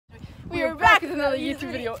with another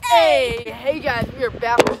YouTube video. Hey guys, we are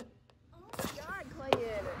back. Oh my God,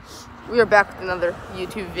 Clayton. We are back with another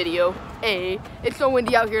YouTube video. It's so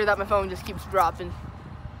windy out here that my phone just keeps dropping.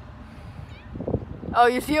 Oh,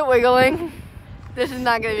 you see it wiggling? This is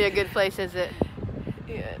not gonna be a good place, is it?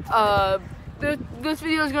 Yeah. This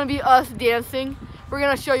video is gonna be us dancing. We're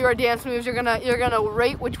gonna show you our dance moves. You're gonna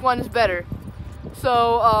rate which one is better.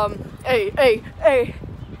 So, hey.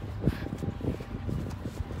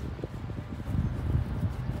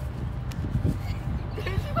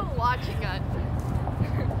 There's people watching us.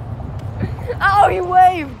 Oh, he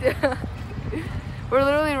waved. We're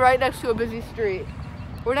literally right next to a busy street.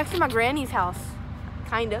 We're next to my granny's house,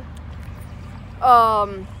 kinda.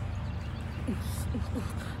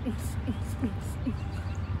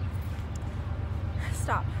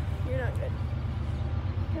 Stop. You're not good.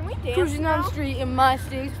 Can we dance Cruising now? down the street in my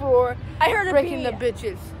stage 4. I heard a breaking pee. the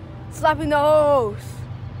bitches, slapping the hoes.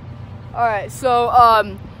 All right, so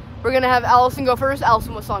we're gonna have Allison go first.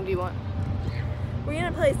 Allison, what song do you want? We're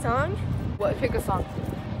gonna play a song. What? Pick a song.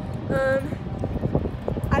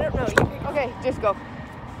 I don't know. You pick. Okay, just go.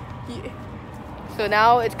 So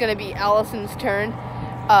now it's gonna be Allison's turn.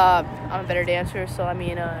 I'm a better dancer, so I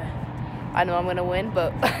mean, I know I'm gonna win,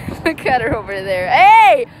 but look at her over there.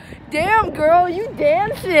 Hey, damn girl, you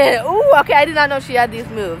dancing. Ooh, okay, I did not know she had these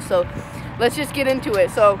moves, so let's just get into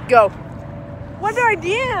it. So go. What do I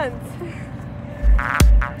dance?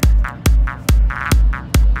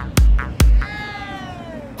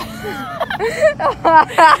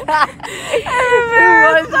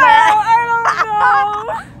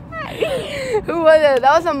 Who was it?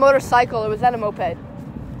 That was a motorcycle, or was that a moped?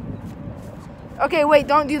 Okay, wait,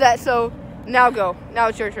 don't do that. So now go. Now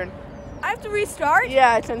it's your turn. I have to restart?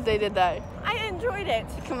 Yeah, since they did that. I enjoyed it.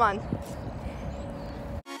 Come on.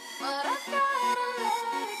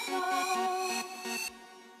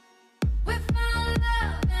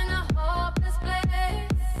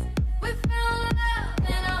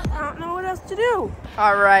 I don't know what else to do.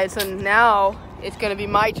 All right, so now it's gonna be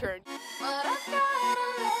my turn.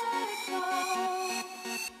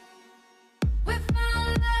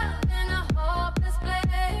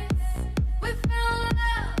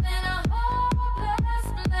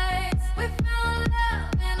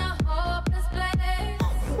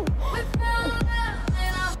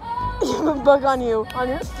 You have a bug on you, on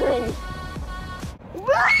your string.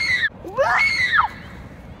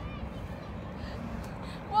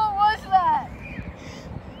 What was that?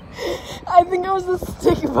 I think it was the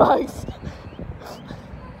stick bugs.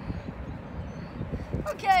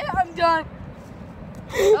 Okay, I'm done.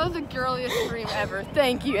 That was the girliest scream ever.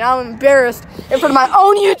 Thank you. Now I'm embarrassed in front of my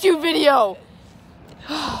own YouTube video.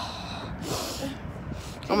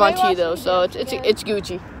 I'm on T though, so it's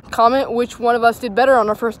Gucci. Comment which one of us did better on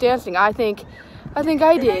our first dancing. I think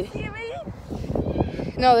I did. See me?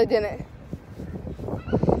 No, they didn't.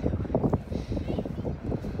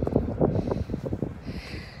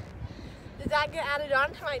 Does that get added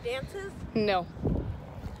on to my dances? No.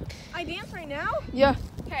 I dance right now? Yeah.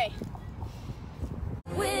 Okay.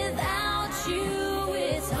 Without you,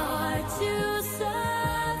 it's hard to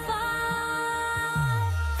survive.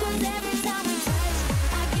 'Cause every time we touch,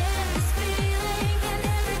 I get this feeling, and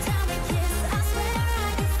every time we kiss, I swear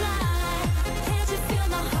I could fly. Can't you feel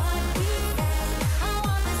my heartbeat fast? I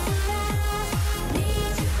want this to last.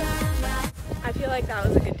 Need you by my I feel like that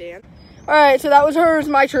was a good dance. All right, so that was hers.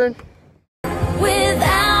 My turn.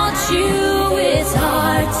 Without you, it's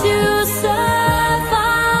hard to survive.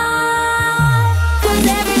 'Cause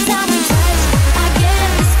every time we touch, I get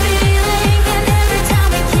this feeling, and every time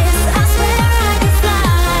we kiss, I swear I could fly.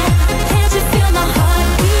 Can't you feel my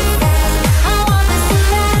heartbeat fast? I want this to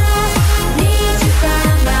last. Need you by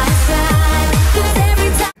my side. 'Cause every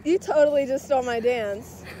time. You totally just stole my dance.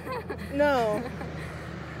 No.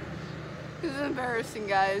 This is embarrassing,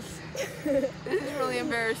 guys. This is really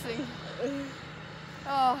embarrassing.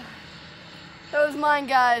 Oh, that was mine,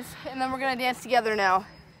 guys. And then we're gonna dance together now.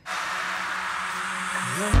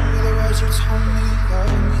 Remember the words you told me,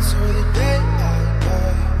 love me till the day I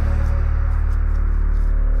die.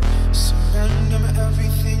 Surrender my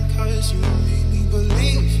everything, 'cause you made me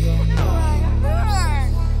believe you're mine.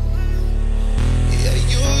 Yeah,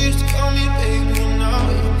 you used to call me baby, now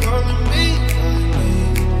you're calling me by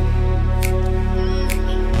name.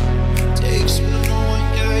 Takes me to know one,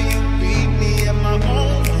 yeah, you beat me at my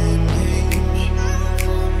own game.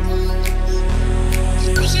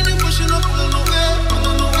 You're pushing and pushing up, pulling away.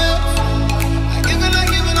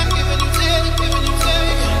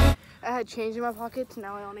 I had change in my pockets.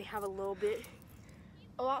 Now I only have a little bit.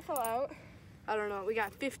 A lot fell out. I don't know. We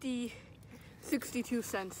got 62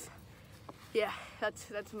 cents. Yeah, that's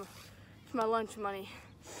It's my lunch money.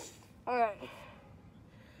 All right.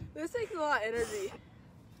 This takes a lot of energy.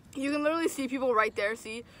 You can literally see people right there.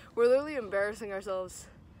 See, we're literally embarrassing ourselves.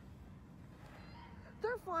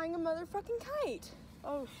 They're flying a motherfucking kite.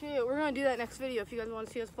 Oh shit, we're gonna do that next video if you guys want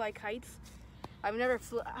to see us fly kites. Have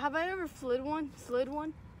I ever slid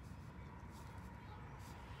one?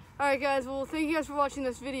 Alright guys, well thank you guys for watching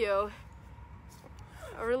this video.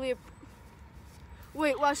 I really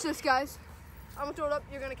wait, watch this guys. I'm gonna throw it up,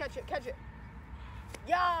 you're gonna catch it.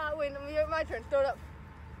 Yeah, wait, my turn, throw it up.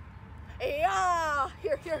 Yeah,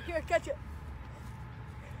 here, catch it.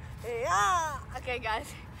 Yeah. Okay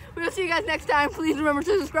guys, we'll see you guys next time. Please remember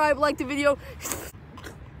to subscribe, like the video.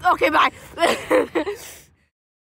 Okay, bye.